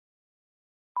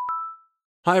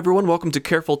Hi everyone, welcome to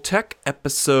Careful Tech,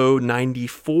 episode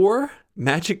 94,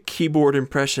 Magic Keyboard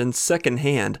Impressions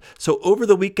secondhand. So over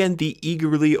the weekend, the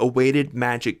eagerly awaited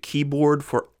Magic Keyboard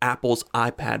for Apple's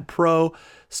iPad Pro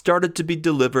started to be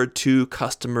delivered to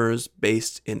customers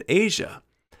based in Asia.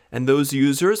 And those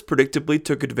users predictably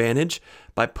took advantage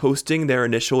by posting their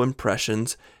initial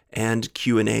impressions and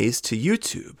Q&As to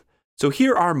YouTube. So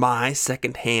here are my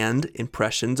secondhand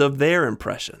impressions of their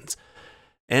impressions.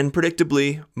 And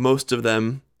predictably, most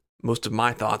of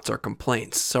my thoughts are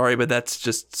complaints. Sorry, but that's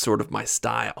just sort of my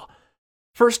style.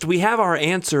 First, we have our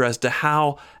answer as to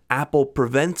how Apple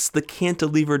prevents the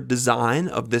cantilevered design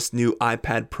of this new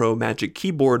iPad Pro Magic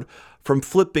Keyboard from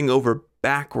flipping over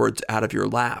backwards out of your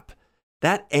lap.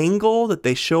 That angle that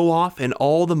they show off in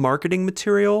all the marketing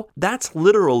material, that's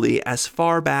literally as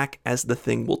far back as the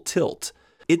thing will tilt.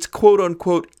 It's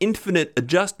quote-unquote infinite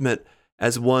adjustment,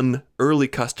 as one early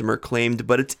customer claimed,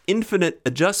 but it's infinite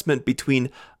adjustment between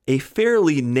a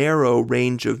fairly narrow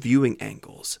range of viewing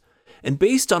angles. And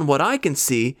based on what I can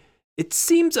see, it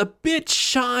seems a bit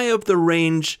shy of the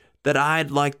range that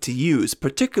I'd like to use,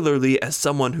 particularly as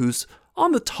someone who's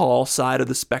on the tall side of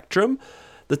the spectrum.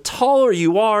 The taller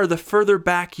you are, the further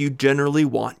back you generally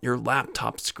want your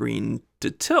laptop screen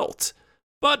to tilt.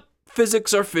 But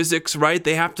physics are physics, right?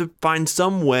 They have to find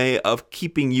some way of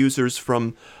keeping users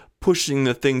from pushing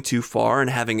the thing too far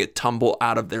and having it tumble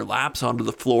out of their laps onto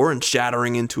the floor and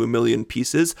shattering into a million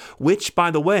pieces, which, by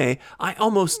the way, I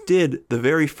almost did the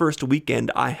very first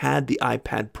weekend I had the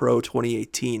iPad Pro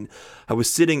 2018. I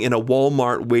was sitting in a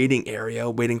Walmart waiting area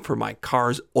waiting for my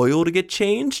car's oil to get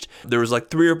changed. There was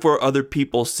like 3 or 4 other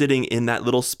people sitting in that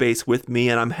little space with me,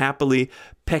 and I'm happily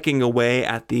pecking away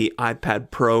at the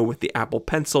iPad Pro with the Apple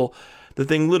Pencil. The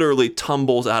thing literally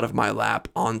tumbles out of my lap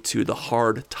onto the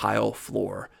hard tile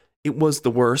floor. It was the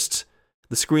worst.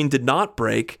 The screen did not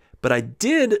break, but I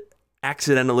did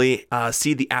accidentally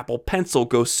see the Apple Pencil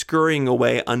go scurrying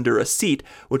away under a seat,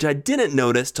 which I didn't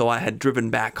notice till I had driven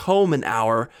back home an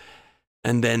hour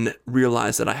and then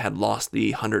realized that I had lost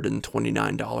the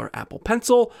 $129 Apple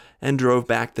Pencil and drove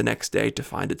back the next day to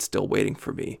find it still waiting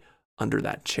for me under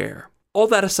that chair. All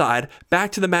that aside,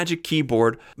 back to the Magic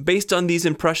Keyboard. Based on these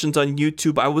impressions on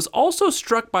YouTube, I was also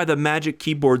struck by the Magic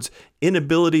Keyboard's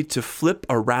inability to flip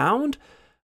around.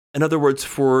 In other words,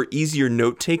 for easier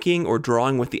note-taking or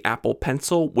drawing with the Apple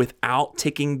Pencil without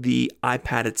taking the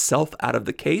iPad itself out of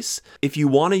the case. If you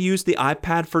want to use the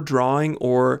iPad for drawing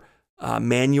or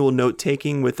manual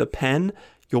note-taking with a pen,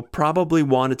 you'll probably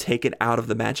want to take it out of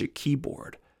the Magic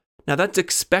Keyboard. Now, that's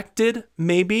expected,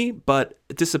 maybe, but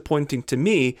disappointing to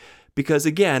me, because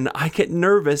again, I get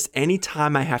nervous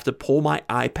anytime I have to pull my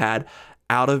iPad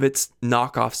out of its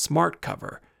knockoff smart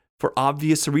cover for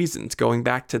obvious reasons, going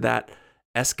back to that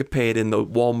escapade in the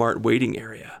Walmart waiting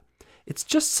area. It's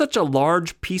just such a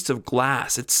large piece of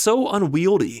glass. It's so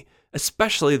unwieldy,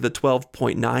 especially the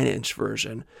 12.9-inch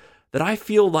version, that I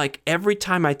feel like every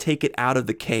time I take it out of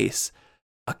the case,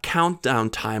 a countdown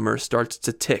timer starts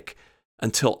to tick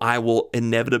until I will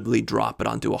inevitably drop it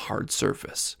onto a hard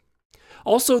surface.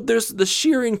 Also, there's the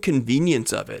sheer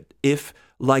inconvenience of it if,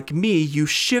 like me, you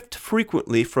shift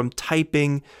frequently from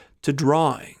typing to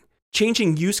drawing.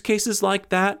 Changing use cases like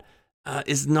that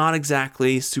is not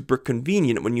exactly super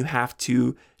convenient when you have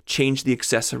to change the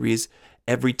accessories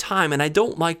every time, and I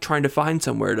don't like trying to find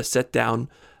somewhere to set down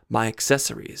my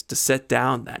accessories, to set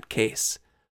down that case.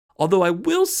 Although I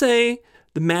will say,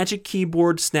 the Magic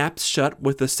Keyboard snaps shut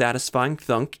with a satisfying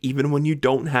thunk even when you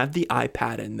don't have the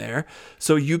iPad in there.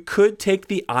 So you could take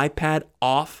the iPad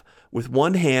off with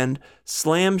one hand,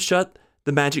 slam shut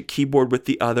the Magic Keyboard with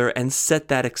the other, and set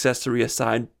that accessory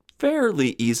aside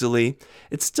fairly easily.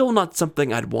 It's still not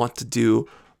something I'd want to do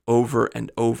over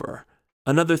and over.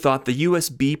 Another thought, the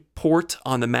USB port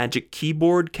on the Magic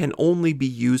Keyboard can only be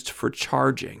used for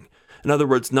charging. In other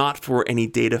words, not for any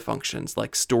data functions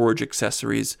like storage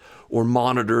accessories or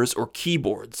monitors or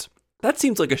keyboards. That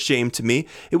seems like a shame to me.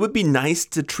 It would be nice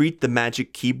to treat the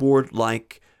Magic Keyboard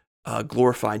like a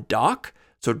glorified dock.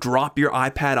 So drop your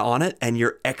iPad on it and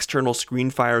your external screen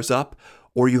fires up,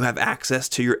 or you have access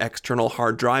to your external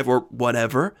hard drive or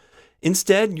whatever.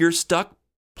 Instead, you're stuck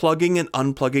plugging and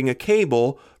unplugging a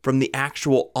cable from the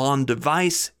actual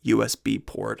on-device USB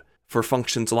port for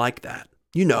functions like that.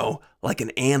 You know, like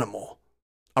an animal.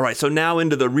 All right, so now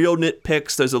into the real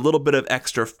nitpicks. There's a little bit of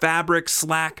extra fabric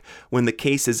slack when the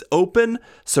case is open,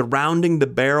 surrounding the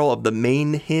barrel of the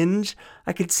main hinge.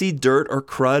 I could see dirt or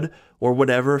crud or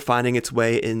whatever finding its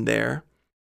way in there.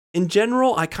 In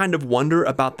general, I kind of wonder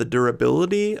about the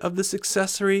durability of this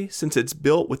accessory since it's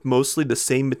built with mostly the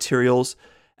same materials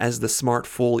as the Smart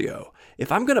Folio.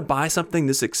 if I'm going to buy something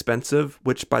this expensive,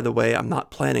 which by the way, I'm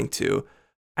not planning to,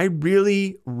 I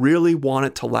really, really want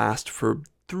it to last for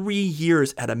 3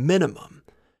 years at a minimum.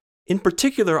 In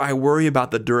particular, I worry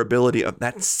about the durability of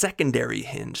that secondary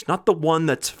hinge, not the one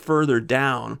that's further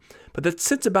down, but that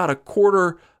sits about a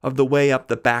quarter of the way up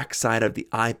the backside of the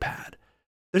iPad.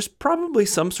 There's probably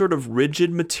some sort of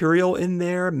rigid material in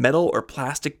there, metal or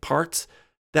plastic parts,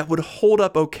 that would hold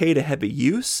up okay to heavy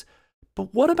use.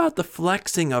 But what about the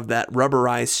flexing of that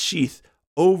rubberized sheath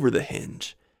over the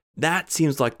hinge? That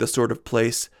seems like the sort of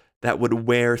place that would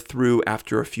wear through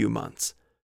after a few months.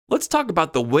 Let's talk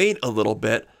about the weight a little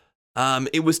bit.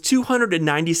 It was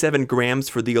 297 grams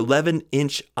for the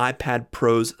 11-inch iPad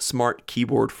Pro's Smart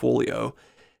Keyboard Folio.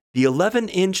 The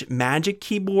 11-inch Magic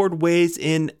Keyboard weighs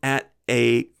in at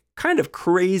a kind of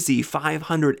crazy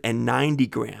 590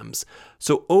 grams,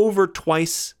 so over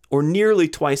twice or nearly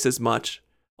twice as much,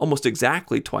 almost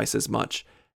exactly twice as much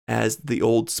as the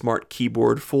old Smart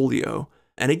Keyboard Folio.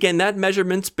 And again, that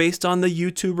measurement's based on the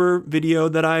YouTuber video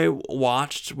that I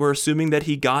watched. We're assuming that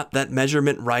he got that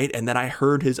measurement right and that I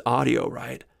heard his audio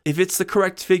right. If it's the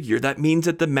correct figure, that means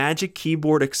that the Magic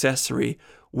Keyboard accessory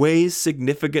weighs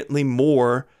significantly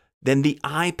more than the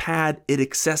iPad it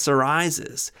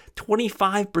accessorizes.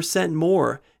 25%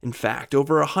 more, in fact,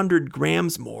 over 100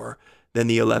 grams more than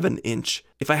the 11-inch.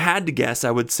 If I had to guess,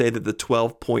 I would say that the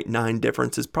 12.9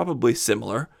 difference is probably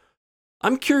similar.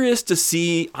 I'm curious to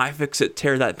see iFixit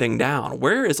tear that thing down.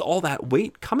 Where is all that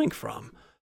weight coming from?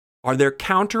 Are there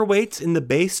counterweights in the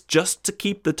base just to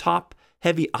keep the top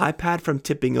heavy iPad from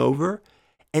tipping over?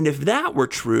 And if that were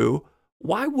true,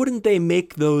 why wouldn't they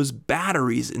make those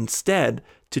batteries instead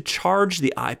to charge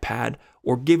the iPad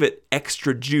or give it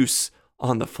extra juice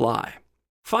on the fly?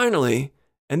 Finally,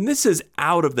 and this is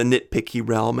out of the nitpicky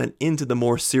realm and into the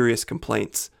more serious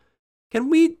complaints, can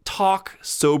we talk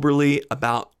soberly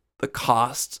about the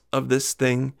cost of this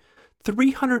thing?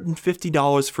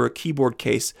 $350 for a keyboard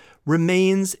case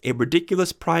remains a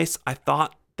ridiculous price. I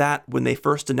thought that when they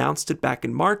first announced it back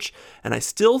in March, and I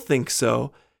still think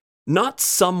so. Not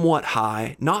somewhat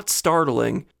high, not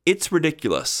startling, it's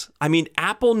ridiculous. I mean,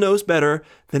 Apple knows better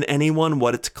than anyone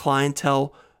what its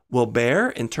clientele will bear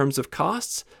in terms of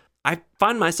costs. I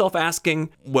find myself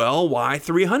asking, well, why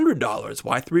 $300?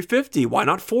 Why $350? Why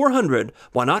not $400?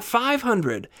 Why not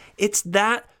 $500? It's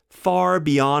that far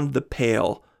beyond the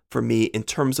pale for me in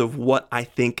terms of what I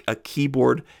think a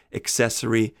keyboard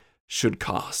accessory should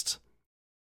cost.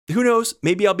 Who knows?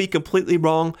 Maybe I'll be completely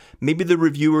wrong. Maybe the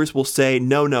reviewers will say,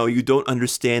 no, you don't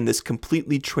understand. This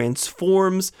completely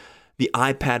transforms the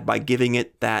iPad by giving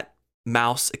it that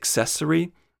mouse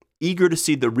accessory. Eager to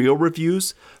see the real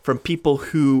reviews from people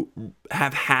who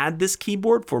have had this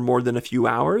keyboard for more than a few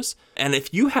hours. And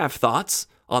if you have thoughts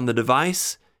on the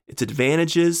device, its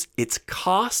advantages, its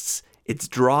costs, its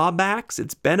drawbacks,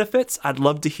 its benefits, I'd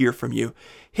love to hear from you.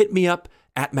 Hit me up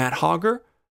at Matt Hogger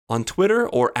on Twitter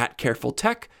or at Careful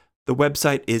Tech. The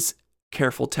website is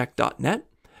carefultech.net.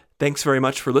 Thanks very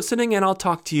much for listening, and I'll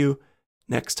talk to you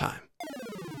next time.